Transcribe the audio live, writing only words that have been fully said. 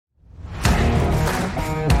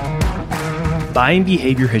Buying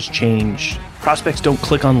behavior has changed. Prospects don't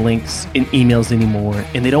click on links in emails anymore,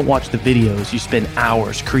 and they don't watch the videos you spend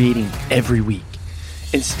hours creating every week.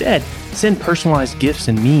 Instead, send personalized gifts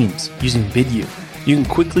and memes using Vidyou. You can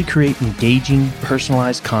quickly create engaging,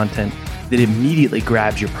 personalized content that immediately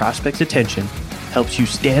grabs your prospect's attention, helps you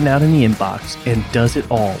stand out in the inbox, and does it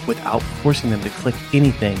all without forcing them to click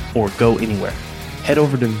anything or go anywhere. Head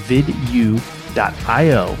over to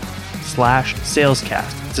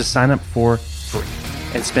vidyou.io/salescast to sign up for free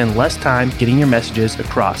and spend less time getting your messages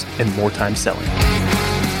across and more time selling.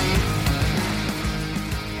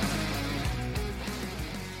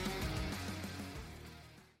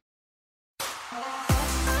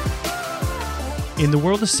 In the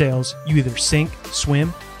world of sales, you either sink,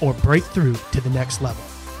 swim, or break through to the next level.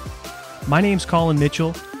 My name's Colin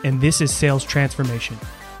Mitchell, and this is Sales Transformation,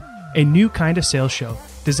 a new kind of sales show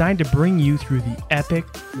designed to bring you through the epic,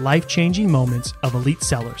 life-changing moments of elite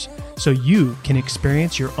sellers so you can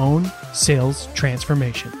experience your own sales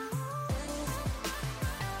transformation.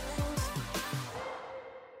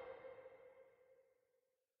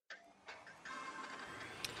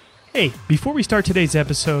 Hey, before we start today's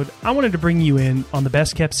episode, I wanted to bring you in on the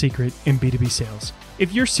best kept secret in B2B sales.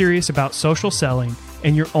 If you're serious about social selling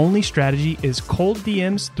and your only strategy is cold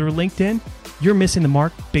DMs through LinkedIn, you're missing the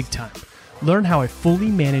mark big time. Learn how a fully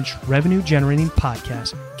managed revenue-generating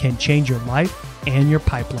podcast can change your life and your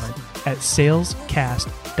pipeline at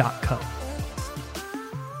salescast.co.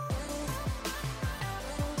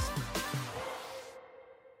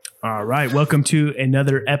 All right. Welcome to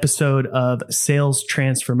another episode of Sales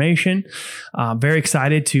Transformation. Very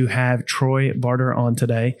excited to have Troy Barter on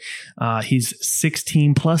today. He's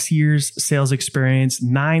 16 plus years sales experience,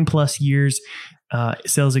 9 plus years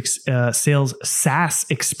sales SaaS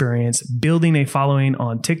experience, building a following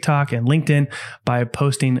on TikTok and LinkedIn by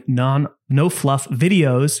posting no fluff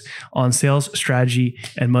videos on sales strategy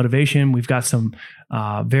and motivation. We've got some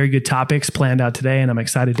very good topics planned out today, and I'm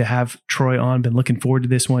excited to have Troy on. Been looking forward to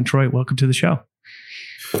this one. Troy, welcome to the show.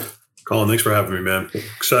 Colin, thanks for having me, man.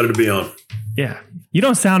 Excited to be on. Yeah. You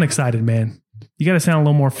don't sound excited, man. You got to sound a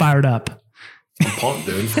little more fired up. I'm pumped,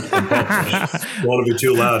 dude. I'm pumped. I don't want to be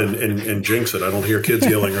too loud and jinx it. I don't hear kids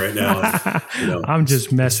yelling right now. I'm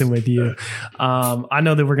just messing with you. I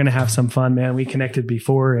know that we're going to have some fun, man. We connected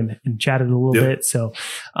before and chatted a little bit. So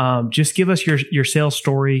just give us your sales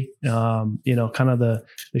story, kind of the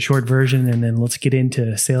short version, and then let's get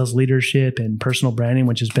into sales leadership and personal branding,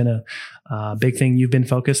 which has been a big thing you've been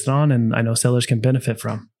focused on, and I know sellers can benefit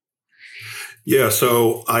from. Yeah,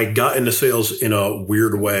 so I got into sales in a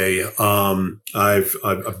weird way.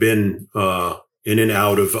 I've been in and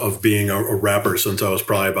out of being a rapper since I was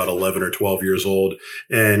probably about 11 or 12 years old,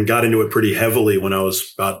 and got into it pretty heavily when I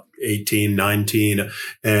was about 18, 19,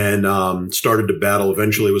 and started to battle.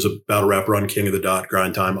 Eventually was a battle rapper on King of the Dot,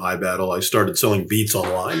 Grind Time, iBattle. I started selling beats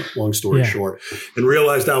online, long story short, and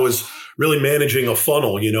realized I was really managing a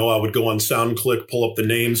funnel. I would go on SoundClick, pull up the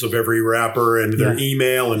names of every rapper and their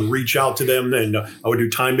email and reach out to them. And I would do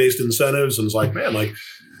time-based incentives. And it's like, man,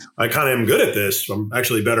 I kind of am good at this. I'm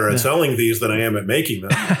actually better at selling these than I am at making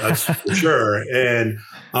them. That's for sure. And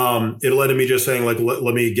it led to me just saying,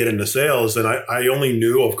 let me get into sales. And I only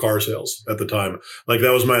knew of car sales at the time.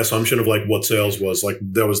 That was my assumption of what sales was.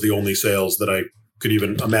 That was the only sales that I could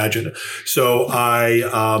even imagine. So I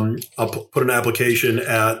put an application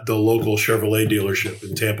at the local Chevrolet dealership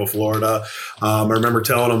in Tampa, Florida. I remember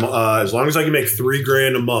telling them, as long as I can make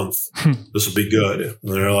 $3,000 a month, this will be good.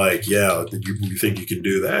 And they're like, yeah, you think you can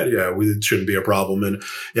do that? Yeah, it shouldn't be a problem. And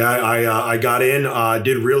I got in,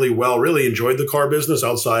 did really well, really enjoyed the car business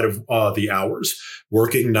outside of the hours.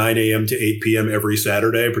 Working 9 a.m. to 8 p.m. every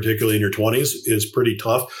Saturday, particularly in your 20s, is pretty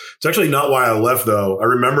tough. It's actually not why I left, though. I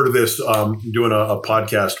remember this doing a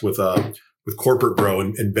podcast with Corporate Bro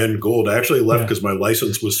and Ben Gould. I actually left because my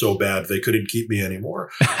license was so bad they couldn't keep me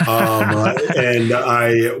anymore. And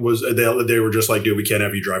they were just like, dude, we can't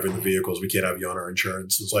have you driving the vehicles. We can't have you on our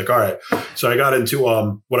insurance. It's like, all right. So I got into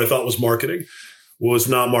what I thought was marketing. Was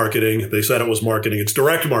not marketing. They said it was marketing. It's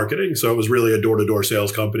direct marketing. So it was really a door-to-door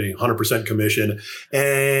sales company, 100% commission.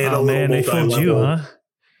 And they fooled you, huh?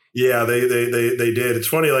 Yeah, they did. It's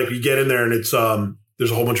funny, you get in there and it's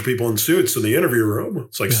there's a whole bunch of people in suits in the interview room.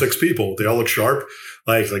 It's 6 people. They all look sharp.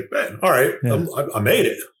 Man, all right, I made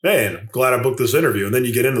it. Man, I'm glad I booked this interview. And then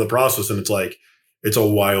you get into the process and it's like, it's a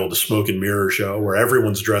wild smoke and mirror show where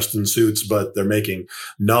everyone's dressed in suits, but they're making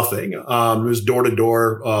nothing. It was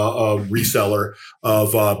door-to-door reseller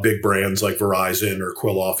of big brands like Verizon or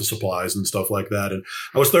Quill Office Supplies and stuff like that. And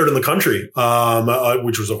I was third in the country,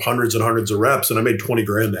 which was of hundreds and hundreds of reps. And I made 20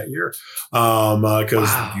 grand that year because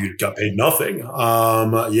you got paid nothing.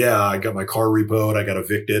 Yeah, I got my car repoed. I got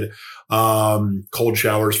evicted. Cold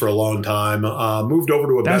showers for a long time. Moved over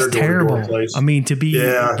to a better door-to-door place. I mean, to be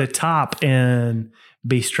at the top and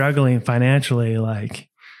be struggling financially, like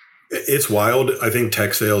it's wild. I think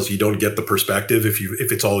tech sales, you don't get the perspective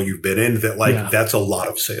if it's all you've been in that that's a lot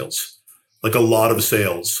of sales. Like a lot of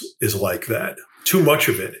sales is like that. Too much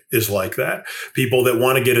of it is like that. People that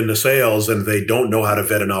want to get into sales and they don't know how to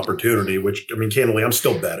vet an opportunity, which, I mean, candidly, I'm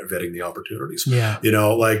still bad at vetting the opportunities. Yeah.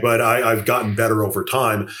 But I've gotten better over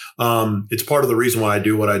time. It's part of the reason why I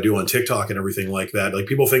do what I do on TikTok and everything like that. Like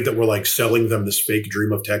people think that we're like selling them this fake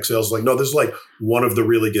dream of tech sales. Like, no, this is like one of the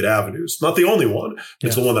really good avenues. Not the only one.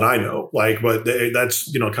 It's the one that I know. Like, but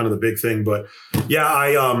that's, kind of the big thing. But yeah,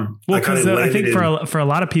 I think for a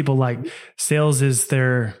lot of people, like sales is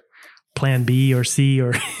their plan B or C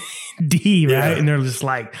or D, right? Yeah. And they're just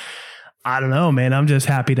like, I don't know, man. I'm just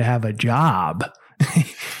happy to have a job.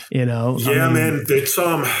 Yeah, man. It's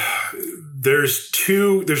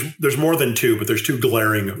there's more than two, but there's two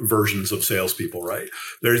glaring versions of salespeople, right?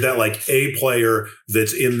 There's that like A player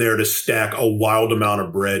that's in there to stack a wild amount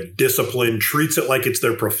of bread, disciplined, treats it like it's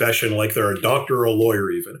their profession, like they're a doctor or a lawyer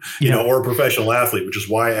even, or a professional athlete, which is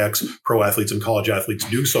why ex-pro athletes and college athletes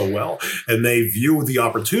do so well. And they view the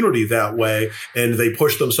opportunity that way and they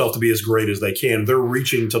push themselves to be as great as they can. They're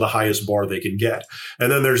reaching to the highest bar they can get.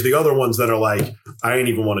 And then there's the other ones that are like, I ain't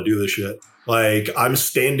even want to do this shit. Like I'm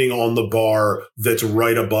standing on the bar that's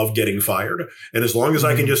right above getting fired. And as long as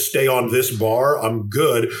I can just stay on this bar, I'm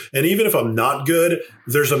good. And even if I'm not good,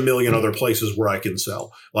 there's a million other places where I can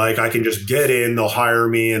sell. Like I can just get in, they'll hire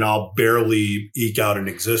me and I'll barely eke out an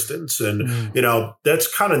existence. And,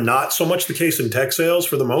 that's kind of not so much the case in tech sales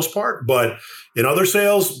for the most part, but in other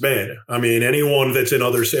sales, man, I mean, anyone that's in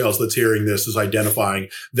other sales that's hearing this is identifying,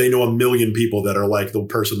 they know a million people that are like the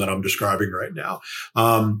person that I'm describing right now.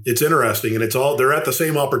 It's interesting and they're at the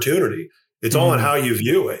same opportunity. It's all in how you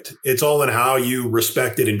view it. It's all in how you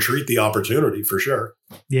respect it and treat the opportunity for sure.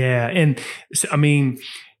 Yeah. And I mean,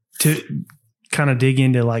 to kind of dig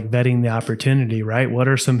into like vetting the opportunity, right? What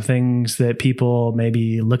are some things that people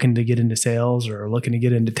maybe looking to get into sales or looking to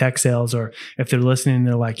get into tech sales, or if they're listening,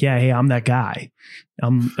 they're like, yeah, hey, I'm that guy.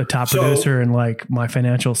 I'm a top producer and like my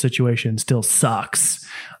financial situation still sucks.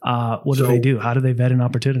 What do they do? How do they vet an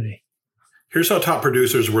opportunity? Here's how top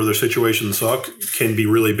producers where their situations suck can be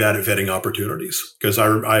really bad at vetting opportunities. Because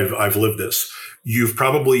I've lived this. You've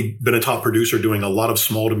probably been a top producer doing a lot of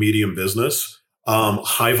small to medium business,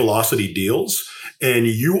 high velocity deals, and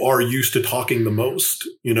you are used to talking the most.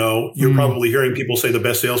 You're probably hearing people say the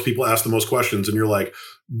best salespeople ask the most questions, and you're like,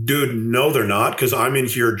 dude, no, they're not, because I'm in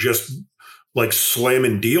here just like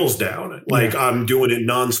slamming deals down. Like I'm doing it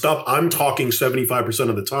nonstop. I'm talking 75%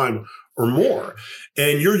 of the time or more.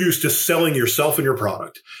 And you're used to selling yourself and your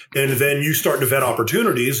product. And then you start to vet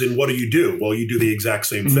opportunities. And what do? Well, you do the exact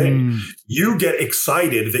same thing. You get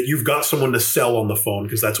excited that you've got someone to sell on the phone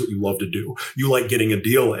because that's what you love to do. You like getting a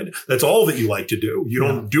deal in. That's all that you like to do. You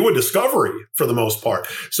don't do a discovery for the most part.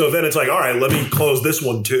 So then it's like, all right, let me close this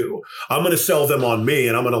one too. I'm going to sell them on me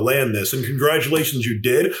and I'm going to land this. And congratulations, you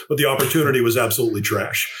did. But the opportunity was absolutely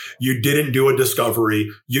trash. You didn't do a discovery.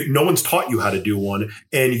 No one's taught you how to do one.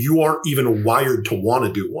 And you aren't even wired to want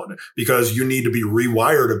to do one because you need to be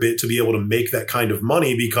rewired a bit to be able to make that kind of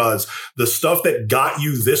money, because the stuff that got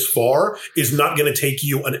you this far is not going to take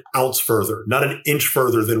you an ounce further, not an inch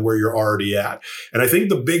further than where you're already at. And I think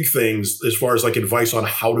the big things as far as like advice on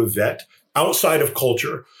how to vet outside of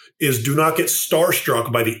culture is do not get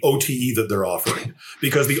starstruck by the OTE that they're offering,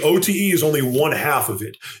 because the OTE is only one half of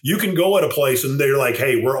it. You can go at a place and they're like,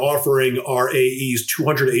 hey, we're offering our AEs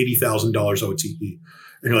 $280,000 OTE.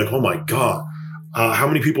 And you're like, oh my God, how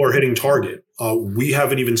many people are hitting target? We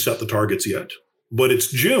haven't even set the targets yet, but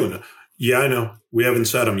it's June. Yeah, I know. We haven't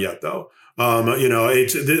set them yet though.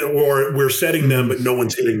 Or we're setting them, but no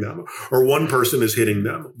one's hitting them, or one person is hitting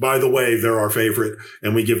them. By the way, they're our favorite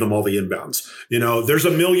and we give them all the inbounds. There's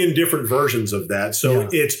a million different versions of that. So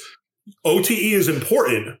it's OTE is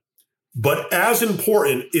important, but as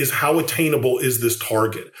important is how attainable is this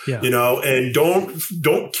target, and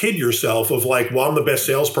don't kid yourself of like, well, I'm the best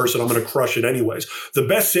salesperson, I'm going to crush it anyways. The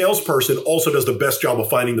best salesperson also does the best job of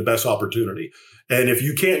finding the best opportunity. And if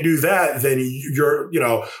you can't do that, then you're,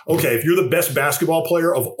 okay, if you're the best basketball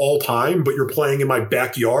player of all time, but you're playing in my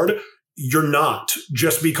backyard, you're not,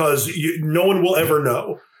 just because no one will ever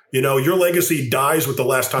know. Your legacy dies with the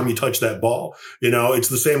last time you touch that ball. It's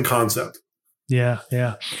the same concept. Yeah.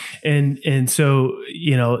 Yeah. And so,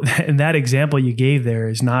 and that example you gave there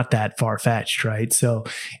is not that far fetched, right? So,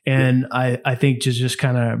 and I think just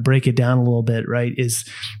kind of break it down a little bit, right, is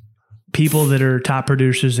people that are top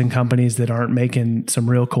producers in companies that aren't making some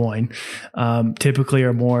real coin, typically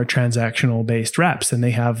are more transactional based reps, and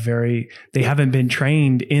they haven't been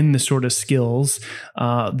trained in the sort of skills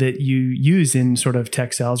that you use in sort of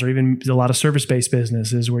tech sales, or even a lot of service based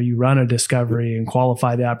businesses where you run a discovery and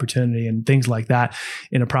qualify the opportunity and things like that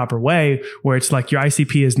in a proper way, where it's like your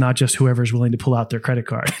ICP is not just whoever's willing to pull out their credit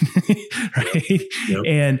card, right? Yep.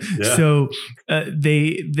 And so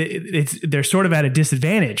they're sort of at a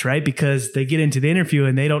disadvantage, right? Because they get into the interview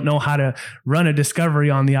and they don't know how to run a discovery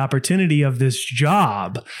on the opportunity of this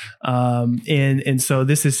job. And so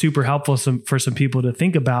this is super helpful for some people to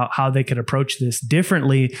think about how they could approach this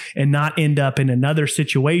differently and not end up in another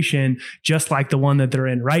situation just like the one that they're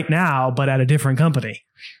in right now, but at a different company.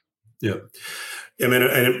 Yeah. I mean,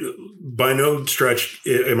 and by no stretch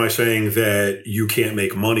am I saying that you can't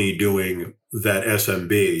make money doing that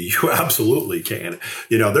SMB. You absolutely can.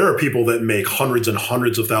 There are people that make hundreds and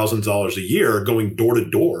hundreds of thousands of dollars a year going door to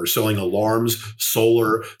door, selling alarms,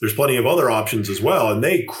 solar. There's plenty of other options as well. And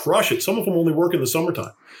they crush it. Some of them only work in the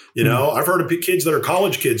summertime. I've heard of kids that are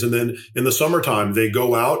college kids, and then in the summertime, they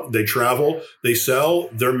go out, they travel, they sell,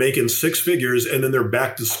 they're making six figures, and then they're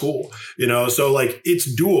back to school, so like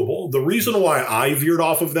it's doable. The reason why I veered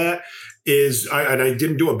off of that is, and I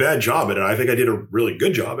didn't do a bad job at it. I think I did a really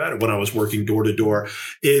good job at it when I was working door to door,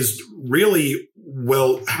 is really,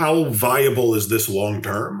 well, how viable is this long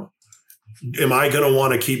term? Am I going to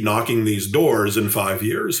want to keep knocking these doors in 5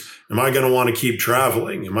 years? Am I going to want to keep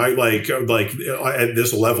traveling? Am I like at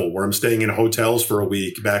this level where I'm staying in hotels for a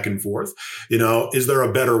week back and forth? Is there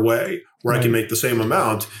a better way where I can make the same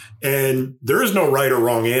amount? And there is no right or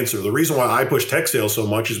wrong answer. The reason why I push tech sales so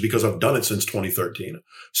much is because I've done it since 2013.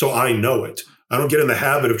 So I know it. I don't get in the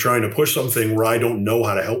habit of trying to push something where I don't know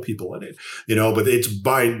how to help people in it, but it's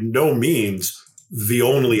by no means the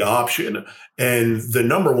only option. And the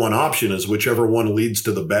number one option is whichever one leads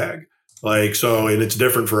to the bag. And it's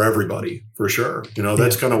different for everybody, for sure.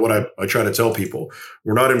 That's kind of what I try to tell people.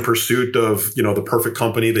 We're not in pursuit of, the perfect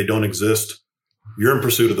company. They don't exist. You're in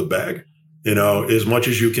pursuit of the bag, as much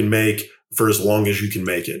as you can make for as long as you can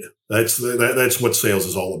make it. That's what sales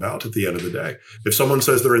is all about at the end of the day. If someone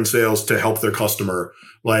says they're in sales to help their customer,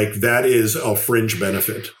 that is a fringe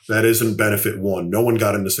benefit. That isn't benefit one. No one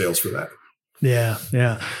got into sales for that. Yeah.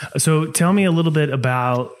 Yeah. So tell me a little bit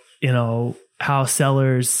about, how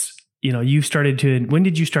sellers, when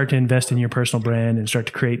did you start to invest in your personal brand and start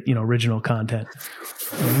to create, original content?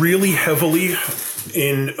 Really heavily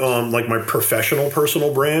in my professional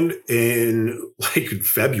personal brand in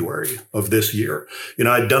February of this year.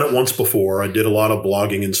 I'd done it once before. I did a lot of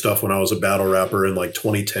blogging and stuff when I was a battle rapper in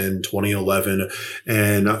 2010, 2011.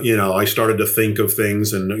 And, I started to think of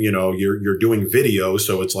things and, you're doing video.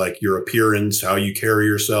 So it's your appearance, how you carry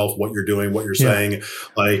yourself, what you're doing, what you're saying.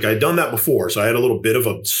 I'd done that before. So I had a little bit of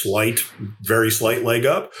a very slight leg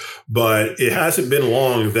up, but it hasn't been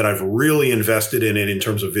long that I've really invested in it in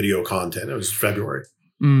terms of video content. It was February.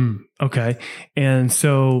 Okay. And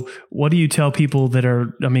so what do you tell people that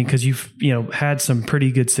are, because you've, had some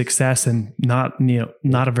pretty good success and not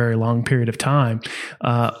a very long period of time.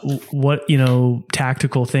 What,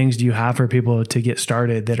 tactical things do you have for people to get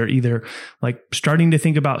started that are either starting to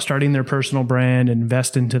think about starting their personal brand and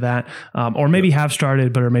invest into that, or maybe have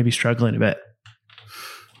started, but are maybe struggling a bit?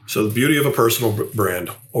 So the beauty of a personal brand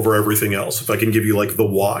over everything else, if I can give you the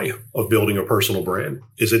why of building a personal brand,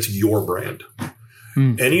 is it's your brand.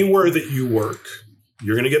 Anywhere that you work,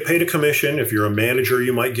 you're going to get paid a commission. If you're a manager,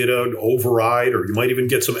 you might get an override or you might even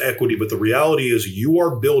get some equity. But the reality is you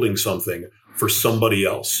are building something for somebody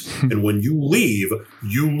else. And when you leave,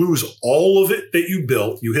 you lose all of it that you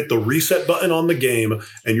built. You hit the reset button on the game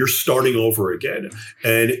and you're starting over again.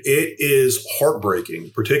 And it is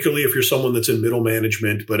heartbreaking, particularly if you're someone that's in middle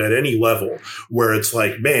management, but at any level where it's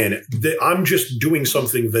man, I'm just doing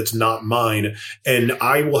something that's not mine and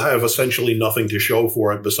I will have essentially nothing to show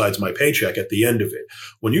for it besides my paycheck at the end of it.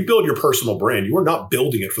 When you build your personal brand, you are not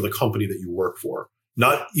building it for the company that you work for.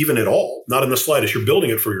 Not even at all, not in the slightest. You're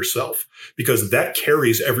building it for yourself because that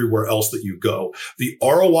carries everywhere else that you go. The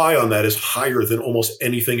ROI on that is higher than almost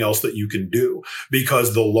anything else that you can do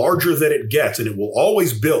because the larger that it gets, and it will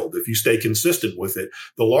always build if you stay consistent with it,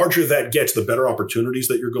 the larger that gets, the better opportunities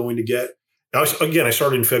that you're going to get. I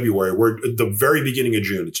started in February. We're at the very beginning of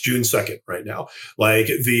June. It's June 2nd right now. Like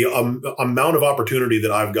the amount of opportunity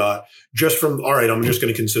that I've got just from, all right, I'm just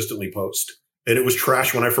going to consistently post. And it was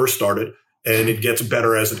trash when I first started, and it gets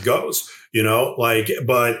better as it goes,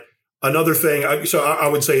 but another thing, I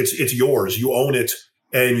would say it's yours. You own it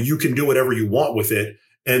and you can do whatever you want with it.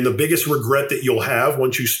 And the biggest regret that you'll have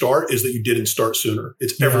once you start is that you didn't start sooner.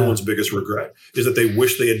 It's everyone's biggest regret is that they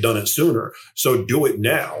wish they had done it sooner. So do it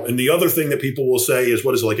now. And the other thing that people will say is,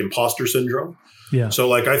 what is it, like imposter syndrome? Yeah.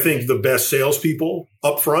 So I think the best salespeople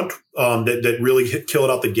up front that really kill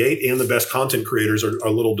it out the gate, and the best content creators are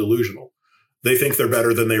a little delusional. They think they're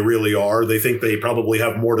better than they really are. They think they probably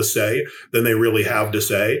have more to say than they really have to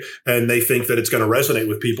say. And they think that it's going to resonate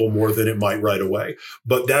with people more than it might right away.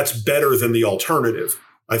 But that's better than the alternative.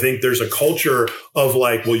 I think there's a culture of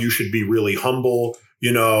you should be really humble.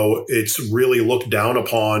 It's really looked down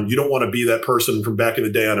upon. You don't want to be that person from back in the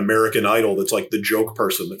day on American Idol that's like the joke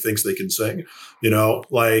person that thinks they can sing,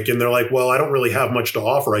 and they're like, well, I don't really have much to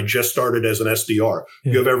offer. I just started as an SDR.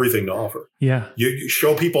 Yeah. You have everything to offer. Yeah. You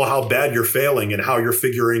show people how bad you're failing and how you're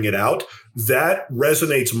figuring it out. That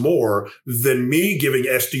resonates more than me giving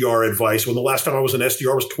SDR advice when the last time I was an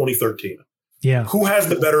SDR was 2013. Yeah. Who has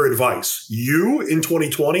the better advice? You in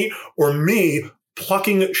 2020 or me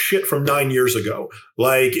plucking shit from 9 years ago?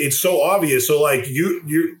 It's so obvious. So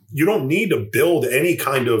you don't need to build any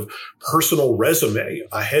kind of personal resume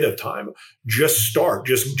ahead of time. Just start,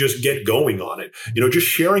 just get going on it. Just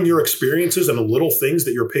sharing your experiences and the little things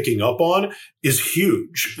that you're picking up on is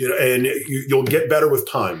huge. And you'll get better with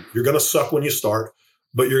time. You're going to suck when you start,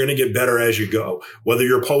 but you're going to get better as you go, whether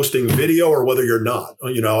you're posting video or whether you're not.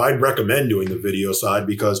 I'd recommend doing the video side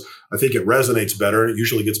because I think it resonates better and it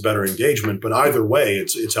usually gets better engagement. But either way,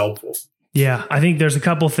 it's helpful. Yeah, I think there's a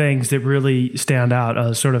couple things that really stand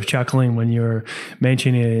out. Sort of chuckling when you're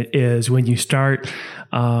mentioning it is when you start,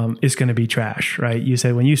 it's going to be trash, right? You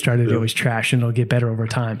said when you started, It was trash and it'll get better over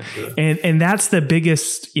time. Yeah. And that's the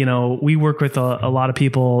biggest, we work with a lot of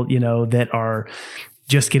people, that are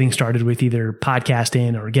just getting started with either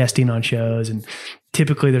podcasting or guesting on shows. And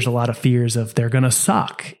typically there's a lot of fears of they're going to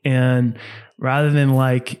suck. And rather than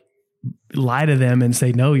lie to them and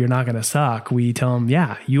say, no, you're not going to suck, we tell them,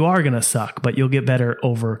 yeah, you are going to suck, but you'll get better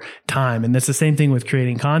over time. And that's the same thing with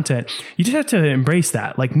creating content. You just have to embrace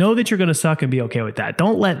that. Know that you're going to suck and be okay with that.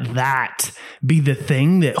 Don't let that be the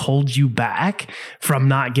thing that holds you back from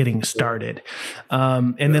not getting started.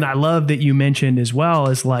 And then I love that you mentioned as well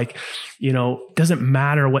is doesn't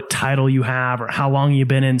matter what title you have or how long you've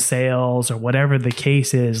been in sales or whatever the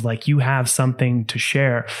case is, you have something to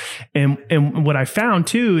share. And what I found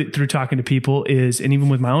too, through talking to people is, and even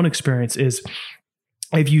with my own experience is,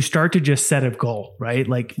 if you start to just set a goal, right?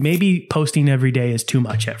 Maybe posting every day is too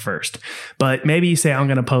much at first, but maybe you say, I'm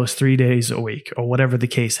going to post 3 days a week or whatever the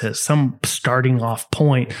case is, some starting off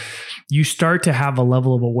point, you start to have a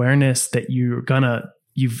level of awareness that you're going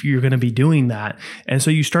to be doing that. And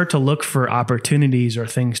so you start to look for opportunities or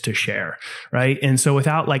things to share, right? And so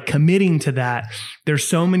without committing to that, there's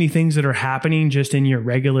so many things that are happening just in your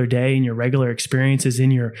regular day and your regular experiences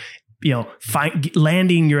in your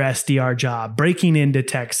landing your SDR job, breaking into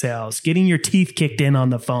tech sales, getting your teeth kicked in on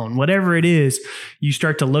the phone, whatever it is, you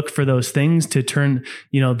start to look for those things to turn,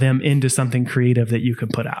 them into something creative that you can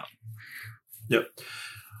put out. Yep.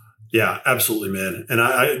 Yeah, absolutely, man.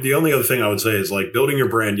 And the only other thing I would say is building your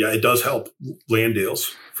brand. Yeah, it does help land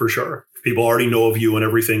deals for sure. People already know of you and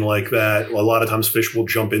everything like that. A lot of times fish will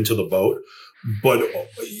jump into the boat. But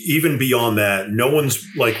even beyond that, no one's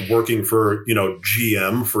working for,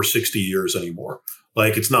 GM for 60 years anymore.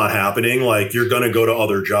 It's not happening. You're going to go to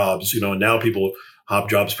other jobs, and now people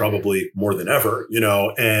hop jobs probably more than ever,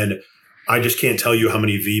 and I just can't tell you how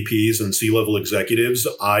many VPs and C-level executives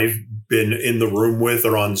I've been in the room with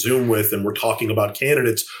or on Zoom with, and we're talking about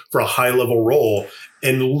candidates for a high-level role.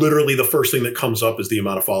 And literally the first thing that comes up is the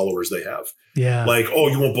amount of followers they have. Yeah. Oh,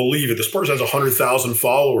 you won't believe it. This person has 100,000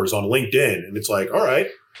 followers on LinkedIn. And it's all right.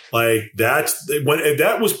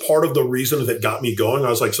 That was part of the reason that got me going. I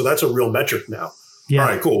was so that's a real metric now. Yeah. All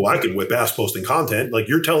right, cool. Well, I can whip ass posting content.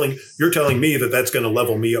 You're telling me that that's going to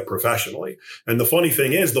level me up professionally. And the funny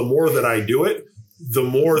thing is, the more that I do it, the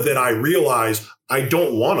more that I realize I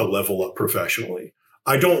don't want to level up professionally.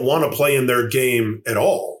 I don't want to play in their game at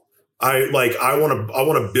all. I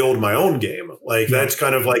want to build my own game. That's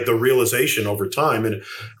kind of the realization over time. And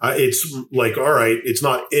it's all right, it's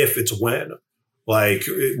not if, it's when.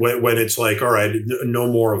 When it's all right, no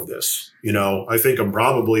more of this. I think I'm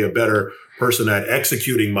probably a better person at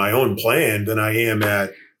executing my own plan than I am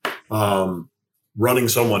at running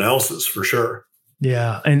someone else's, for sure.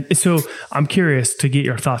 Yeah. And so I'm curious to get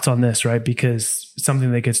your thoughts on this, right? Because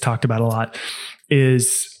something that gets talked about a lot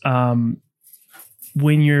is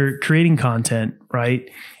when you're creating content, right?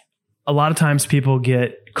 A lot of times people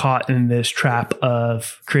get caught in this trap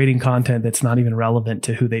of creating content that's not even relevant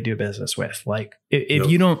to who they do business with. Like if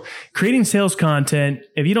you don't creating sales content,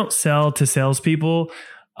 if you don't sell to salespeople,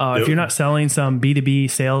 if you're not selling some B2B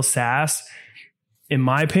sales SaaS, in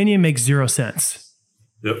my opinion, makes zero sense.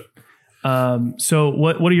 Yep. So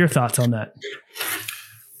what are your thoughts on that?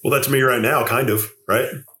 Well, that's me right now, kind of, right?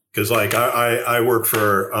 Because like I work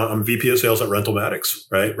for, I'm VP of sales at Rentalmatics,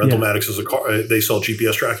 right? Rentalmatics is a car, they sell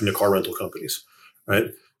GPS tracking to car rental companies, right?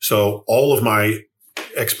 So all of my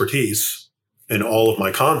expertise and all of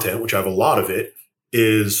my content, which I have a lot of it,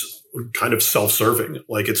 is kind of self-serving.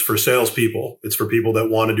 Like it's for salespeople. It's for people that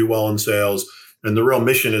want to do well in sales. And the real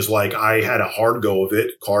mission is like, I had a hard go of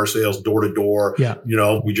it, car sales, door to door. Yeah. You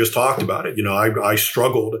know, we just talked about it. You know, I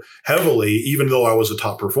struggled heavily, even though I was a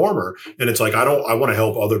top performer. And it's like, I want to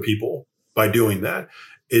help other people by doing that.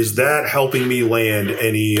 Is that helping me land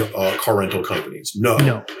any car rental companies?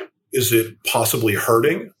 No. Is it possibly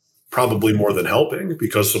hurting? Probably more than helping,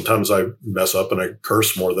 because sometimes I mess up and I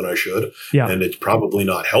curse more than I should. Yeah. And it's probably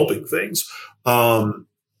not helping things.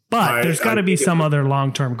 But there's got to be some other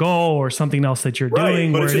long-term goal or something else that you're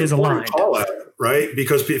doing where it is aligned. Right?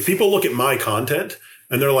 Because if people look at my content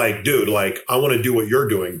and they're like, dude, like, I want to do what you're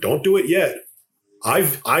doing. Don't do it yet.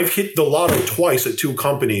 I've hit the lotto twice at two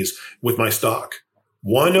companies with my stock.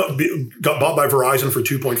 One got bought by Verizon for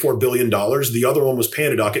 $2.4 billion. The other one was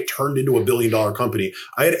PandaDoc. It turned into $1 billion company.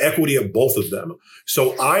 I had equity at both of them.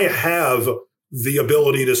 So I have the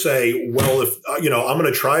ability to say, well, if, I'm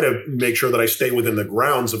going to try to make sure that I stay within the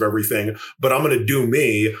grounds of everything, but I'm going to do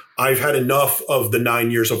me. I've had enough of the 9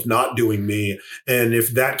 years of not doing me. And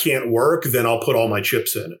if that can't work, then I'll put all my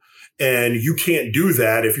chips in. And you can't do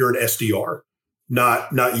that if you're an SDR.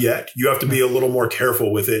 Not yet. You have to be a little more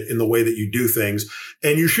careful with it in the way that you do things.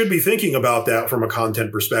 And you should be thinking about that from a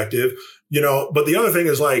content perspective, but the other thing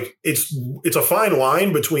is like, it's a fine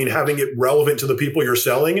line between having it relevant to the people you're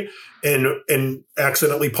selling and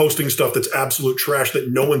accidentally posting stuff that's absolute trash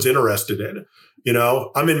that no one's interested in.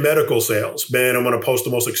 I'm in medical sales, man. I'm going to post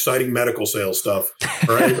the most exciting medical sales stuff.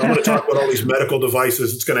 All right. I'm going to talk about all these medical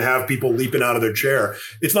devices. It's going to have people leaping out of their chair.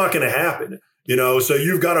 It's not going to happen. So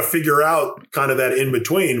you've got to figure out kind of that in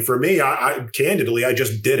between. For me, I candidly, I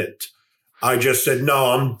just didn't. I just said,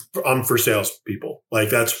 no, I'm for salespeople. Like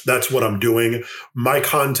that's what I'm doing. My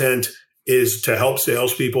content is to help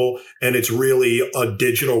salespeople. And it's really a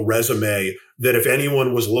digital resume that if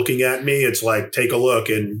anyone was looking at me, it's like, take a look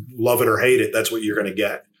and love it or hate it. That's what you're going to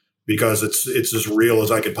get, because it's as real as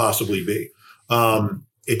I could possibly be.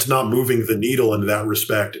 It's not moving the needle in that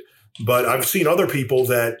respect, but I've seen other people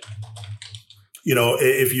that,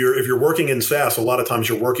 if you're working in SaaS, a lot of times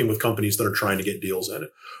you're working with companies that are trying to get deals in it,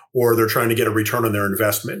 or they're trying to get a return on their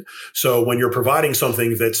investment. So when you're providing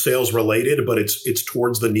something that's sales related, but it's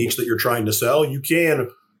towards the niche that you're trying to sell, you can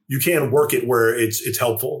work it where it's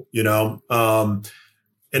helpful,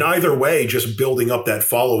 and either way, just building up that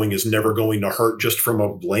following is never going to hurt just from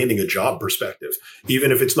a landing a job perspective,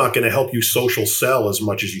 even if it's not going to help you social sell as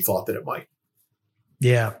much as you thought that it might.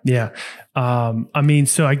 Yeah. Yeah.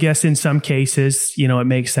 So I guess in some cases, it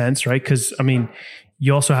makes sense, right? Because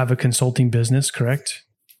you also have a consulting business, correct?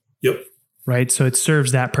 Yep. Right. So it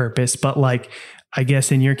serves that purpose. But like, I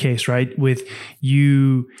guess in your case, right, with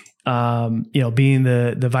you, being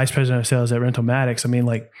the vice president of sales at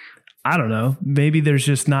Rentalmatics, I don't know, maybe there's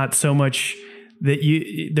just not so much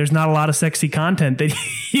there's not a lot of sexy content that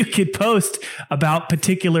you could post about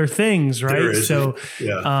particular things, right? So,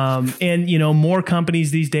 yeah. More companies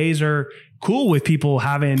these days are cool with people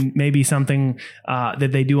having maybe something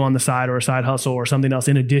that they do on the side, or a side hustle or something else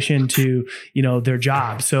in addition to, their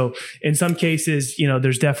job. So in some cases,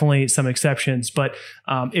 there's definitely some exceptions, but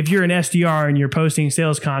if you're an SDR and you're posting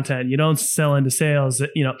sales content, you don't sell into sales,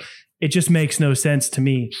 it just makes no sense to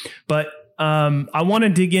me. But I want to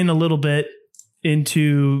dig in a little bit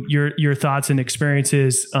into your thoughts and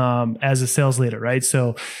experiences as a sales leader, right?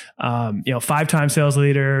 So, 5-time sales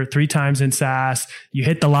leader, 3 times in SaaS, you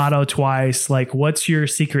hit the lotto twice. Like, what's your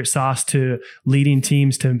secret sauce to leading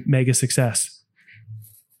teams to mega success?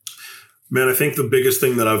 Man, I think the biggest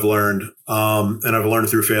thing that I've learned, and I've learned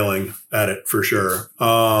through failing at it for sure,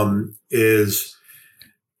 is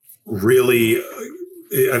really,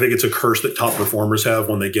 I think it's a curse that top performers have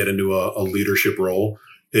when they get into a leadership role,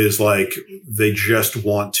 is like they just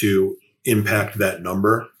want to impact that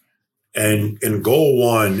number. And goal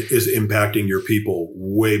one is impacting your people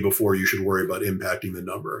way before you should worry about impacting the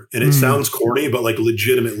number. And it sounds corny, but like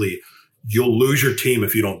legitimately You'll lose your team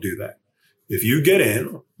if you don't do that. If you get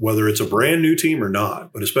in, whether it's a brand new team or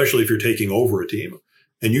not, but especially if you're taking over a team,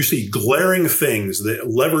 and you see glaring things,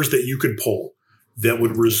 levers that you could pull that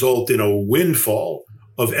would result in a windfall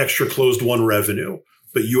of extra closed won revenue,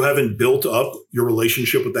 but you haven't built up your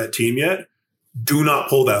relationship with that team yet, do not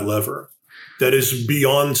pull that lever. That is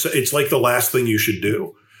beyond, it's like the last thing you should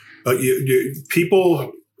do.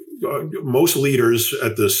 Most leaders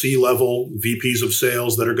at the C-level, VPs of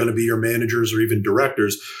sales that are going to be your managers or even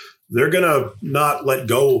directors, they're going to not let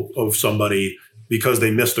go of somebody because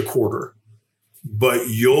they missed a quarter. But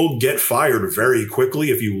you'll get fired very quickly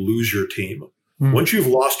if you lose your team. Once you've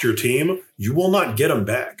lost your team, you will not get them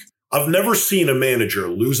back. I've never seen a manager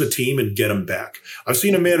lose a team and get them back. I've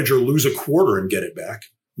seen a manager lose a quarter and get it back.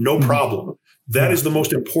 No problem. That is the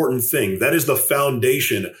most important thing. That is the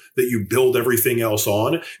foundation that you build everything else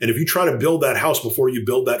on. And if you try to build that house before you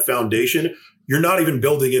build that foundation, you're not even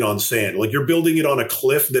building it on sand. Like, you're building it on a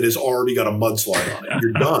cliff that has already got a mudslide on it.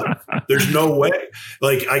 You're done. There's no way.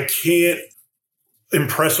 Like, I can't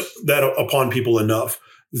impress that upon people enough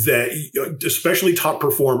that, especially top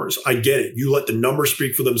performers, I get it. You let the numbers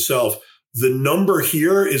speak for themselves. The number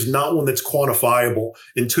here is not one that's quantifiable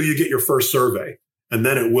until you get your first survey, and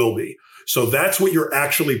then it will be. So that's what you're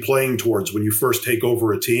actually playing towards when you first take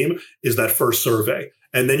over a team, is that first survey.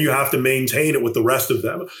 And then you have to maintain it with the rest of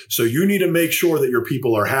them. So you need to make sure that your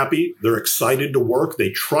people are happy. They're excited to work. They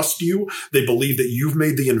trust you. They believe that you've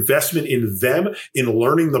made the investment in them, in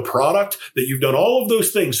learning the product, that you've done all of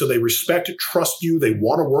those things. So they respect, trust you. They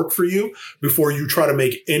want to work for you before you try to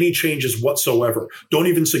make any changes whatsoever. Don't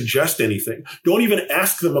even suggest anything. Don't even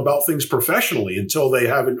ask them about things professionally until they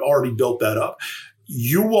haven't already built that up.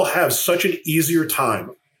 You will have such an easier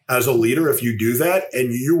time as a leader if you do that,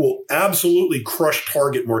 and you will absolutely crush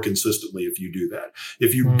target more consistently if you do that.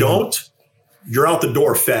 If you don't, you're out the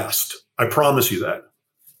door fast. I promise you that.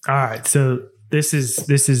 All right. So this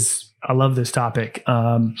is, I love this topic.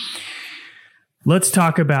 Let's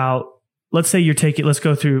talk about, let's say we're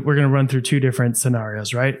going to run through two different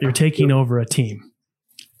scenarios, right? You're taking over a team.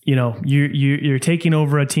 You know, you're taking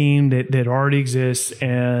over a team that already exists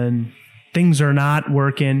and things are not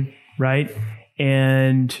working, right?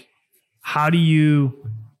 And how do you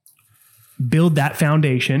build that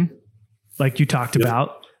foundation like you talked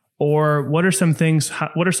about? Or what are some things,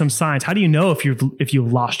 what are some signs? How do you know if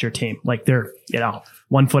you've lost your team? Like, they're,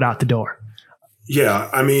 1 foot out the door. Yeah.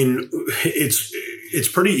 I mean, it's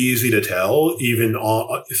pretty easy to tell, even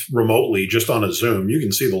remotely, just on a Zoom. You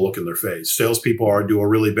can see the look in their face. Salespeople do a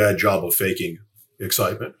really bad job of faking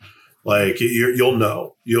excitement. Like, you'll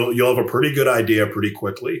know. You'll have a pretty good idea pretty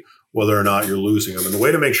quickly whether or not you're losing them. And the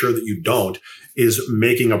way to make sure that you don't is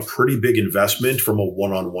making a pretty big investment from a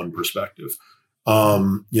one-on-one perspective.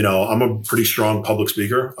 I'm a pretty strong public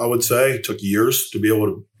speaker, I would say. It took years to be able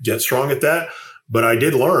to get strong at that. But I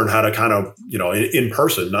did learn how to kind of, in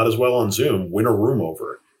person, not as well on Zoom, win a room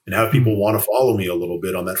over and have people want to follow me a little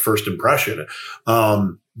bit on that first impression.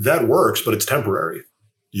 That works, but it's temporary.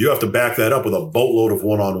 You have to back that up with a boatload of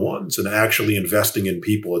one-on-ones and actually investing in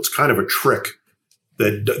people. It's kind of a trick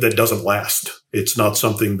that doesn't last. It's not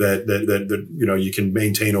something that you can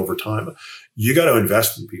maintain over time. You got to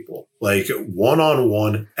invest in people, like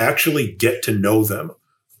one-on-one, actually get to know them,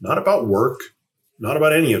 not about work, not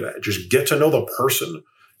about any of that. Just get to know the person,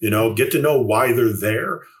 get to know why they're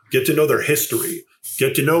there, get to know their history,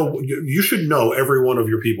 get to know, you should know every one of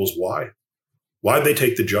your people's why'd they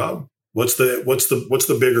take the job? What's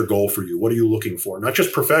the bigger goal for you? What are you looking for? Not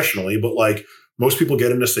just professionally, but like, most people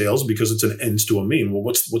get into sales because it's an ends to a mean. Well,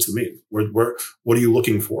 what's the mean? What are you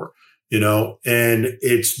looking for? And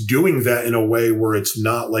it's doing that in a way where it's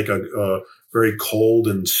not like a very cold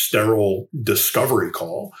and sterile discovery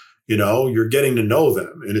call. You're getting to know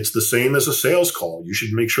them, and it's the same as a sales call. You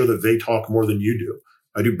should make sure that they talk more than you do.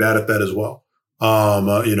 I do bad at that as well.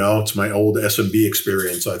 It's my old SMB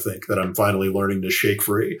experience, I think, that I'm finally learning to shake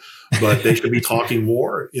free, but they should be talking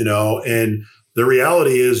more, and the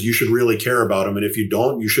reality is you should really care about them. And if you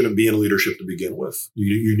don't, you shouldn't be in leadership to begin with.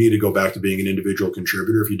 You need to go back to being an individual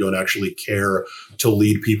contributor if you don't actually care to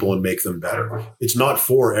lead people and make them better. It's not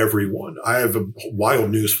for everyone. I have a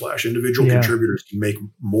wild newsflash. Individual contributors can make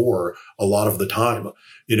more a lot of the time,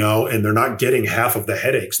 and they're not getting half of the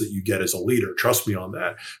headaches that you get as a leader. Trust me on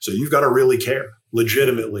that. So you've got to really care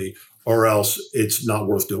legitimately, or else it's not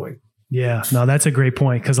worth doing. Yeah, no, that's a great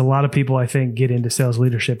point, because a lot of people, I think, get into sales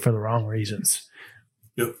leadership for the wrong reasons.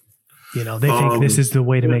 Yep. They think this is the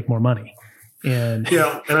way to make more money. And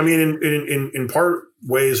I mean, in part,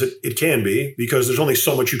 ways it can be, because there's only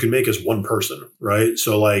so much you can make as one person, right?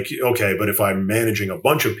 So like, okay, but if I'm managing a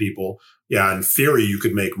bunch of people, yeah, in theory, you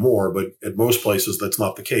could make more, but at most places, that's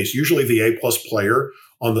not the case. Usually the A+ player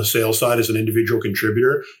on the sales side as an individual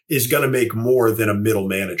contributor is going to make more than a middle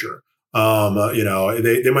manager.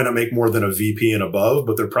 They might not make more than a VP and above,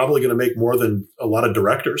 but they're probably going to make more than a lot of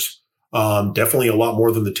directors. Definitely a lot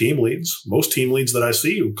more than the team leads. Most team leads that I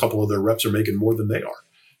see, a couple of their reps are making more than they are.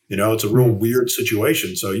 It's a real weird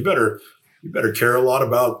situation. So you better care a lot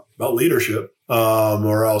about leadership,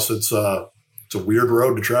 or else it's a weird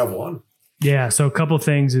road to travel on. Yeah. So a couple of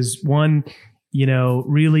things is, one,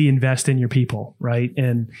 really invest in your people, right?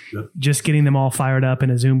 And just getting them all fired up in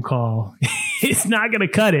a Zoom call, it's not going to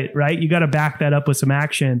cut it, right? You got to back that up with some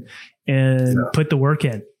action and put the work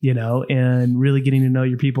in, and really getting to know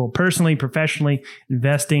your people personally, professionally,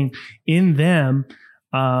 investing in them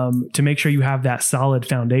to make sure you have that solid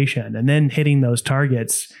foundation, and then hitting those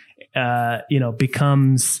targets,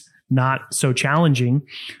 becomes not so challenging.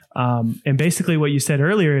 And basically what you said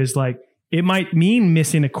earlier is like, it might mean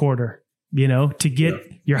missing a quarter, to get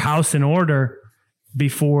your house in order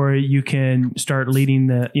before you can start leading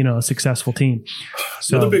a successful team.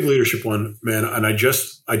 So another big leadership one, man, and I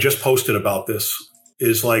just posted about this,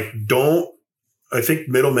 is like, I think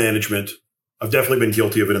middle management, I've definitely been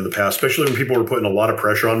guilty of it in the past, especially when people were putting a lot of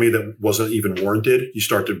pressure on me that wasn't even warranted. You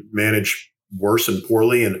start to manage worse and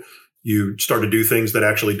poorly, and you start to do things that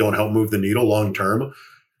actually don't help move the needle long term.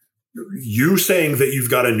 You saying that you've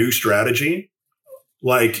got a new strategy,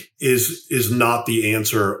 like, is not the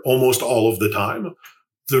answer almost all of the time.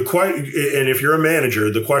 And if you're a manager,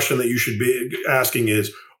 the question that you should be asking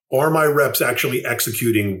is, are my reps actually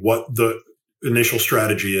executing what the initial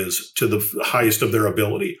strategy is to the highest of their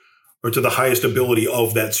ability, or to the highest ability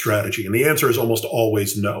of that strategy? And the answer is almost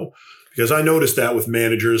always no. Because I noticed that with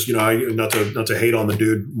managers, not to hate on the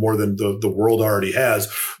dude more than the world already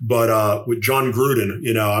has, but with John Gruden,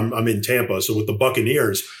 I'm in Tampa. So with the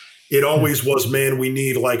Buccaneers, it always was, man, we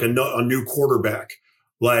need like a new quarterback.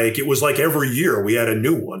 Like, it was like every year we had a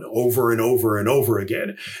new one over and over and over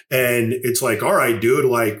again. And it's like, all right, dude,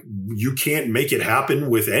 like, you can't make it happen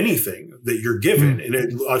with anything that you're given.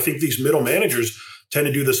 And I think these middle managers tend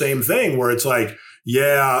to do the same thing, where it's like,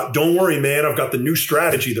 yeah, don't worry, man, I've got the new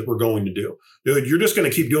strategy that we're going to do. Dude, you're just going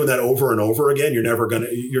to keep doing that over and over again. You're never going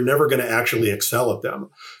to actually excel at them.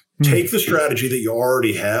 Take the strategy that you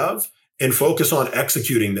already have and focus on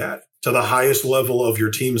executing that to the highest level of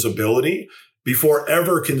your team's ability before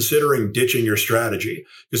ever considering ditching your strategy.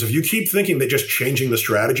 Because if you keep thinking that just changing the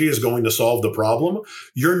strategy is going to solve the problem,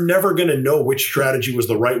 you're never going to know which strategy was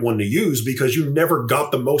the right one to use, because you never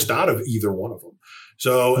got the most out of either one of them.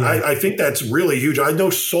 So I think that's really huge. I know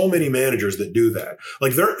so many managers that do that.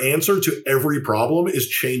 Like, their answer to every problem is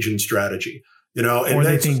change in strategy. And or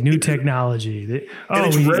they think new technology.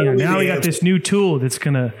 Now we got this new tool that's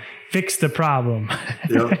going to fix the problem.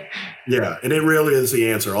 Yeah. And it really is the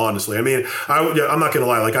answer, honestly. I mean, I'm not going to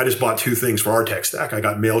lie. Like, I just bought two things for our tech stack. I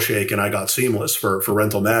got Mailshake and I got Seamless for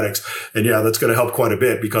Rentalmatics. And yeah, that's going to help quite a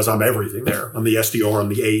bit, because I'm everything there. I'm the SDR, I'm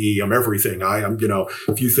the AE, I'm everything. I'm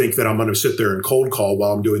if you think that I'm going to sit there and cold call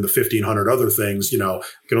while I'm doing the 1,500 other things, I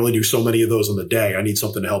can only do so many of those in the day. I need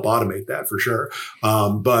something to help automate that for sure.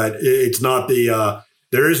 But it's not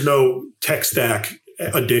there is no tech stack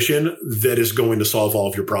addition that is going to solve all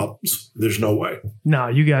of your problems. There's no way. No,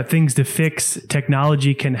 you got things to fix.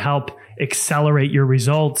 Technology can help accelerate your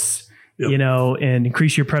results, and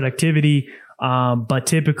increase your productivity. But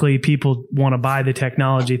typically people want to buy the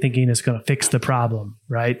technology thinking it's going to fix the problem,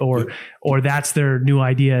 right? Or that's their new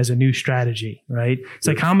idea as a new strategy, right? It's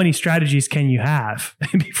like, how many strategies can you have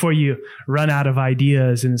before you run out of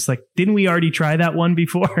ideas? And it's like, didn't we already try that one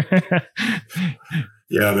before?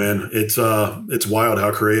 Yeah, man, it's wild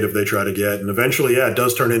how creative they try to get, and eventually, it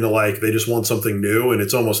does turn into like they just want something new, and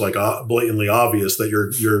it's almost like blatantly obvious that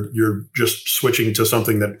you're just switching to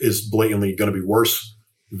something that is blatantly going to be worse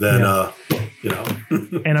than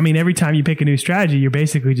And I mean, every time you pick a new strategy, you're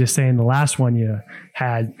basically just saying the last one you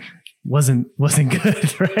had wasn't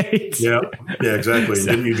good, right? Yeah, exactly.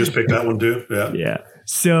 So, didn't you just pick that one too? Yeah.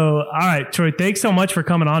 So, all right, Troy, thanks so much for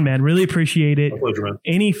coming on, man. Really appreciate it. My pleasure, man.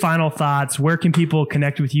 Any final thoughts? Where can people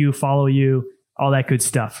connect with you, follow you, all that good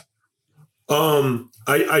stuff?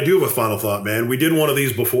 I do have a final thought, man. We did one of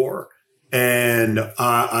these before, and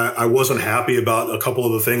I wasn't happy about a couple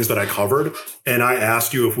of the things that I covered, and I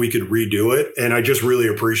asked you if we could redo it, and I just really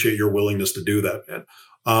appreciate your willingness to do that, man.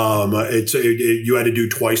 You had to do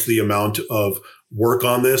twice the amount of work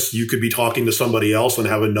on this, you could be talking to somebody else and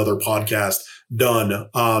have another podcast done.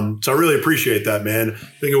 So I really appreciate that, man.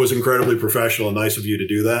 I think it was incredibly professional and nice of you to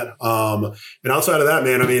do that. And outside of that,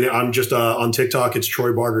 man, I mean, I'm just on TikTok, it's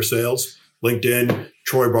Troy Barter Sales. LinkedIn,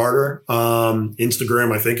 Troy Barter.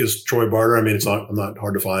 Instagram, I think, is Troy Barter. I mean, I'm not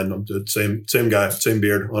hard to find. I'm the same guy, same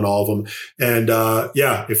beard on all of them. And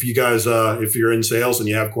if you guys, if you're in sales and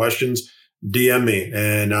you have questions, DM me,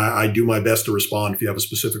 and I do my best to respond if you have a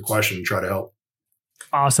specific question and try to help.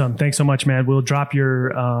 Awesome. Thanks so much, man. We'll drop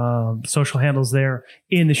your social handles there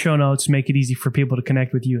in the show notes, make it easy for people to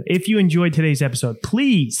connect with you. If you enjoyed today's episode,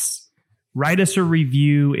 please write us a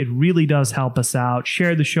review. It really does help us out.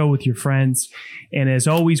 Share the show with your friends. And as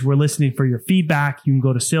always, we're listening for your feedback. You can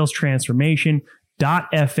go to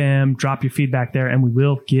salestransformation.fm, drop your feedback there, and we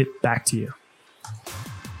will get back to you.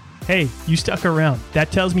 Hey, you stuck around.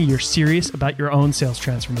 That tells me you're serious about your own sales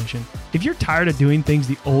transformation. If you're tired of doing things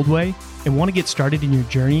the old way and want to get started in your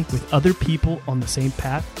journey with other people on the same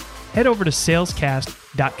path, head over to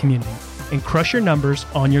salescast.community and crush your numbers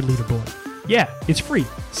on your leaderboard. Yeah, it's free.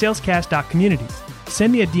 Salescast.community.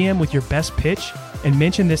 Send me a DM with your best pitch and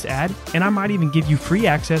mention this ad, and I might even give you free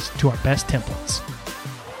access to our best templates.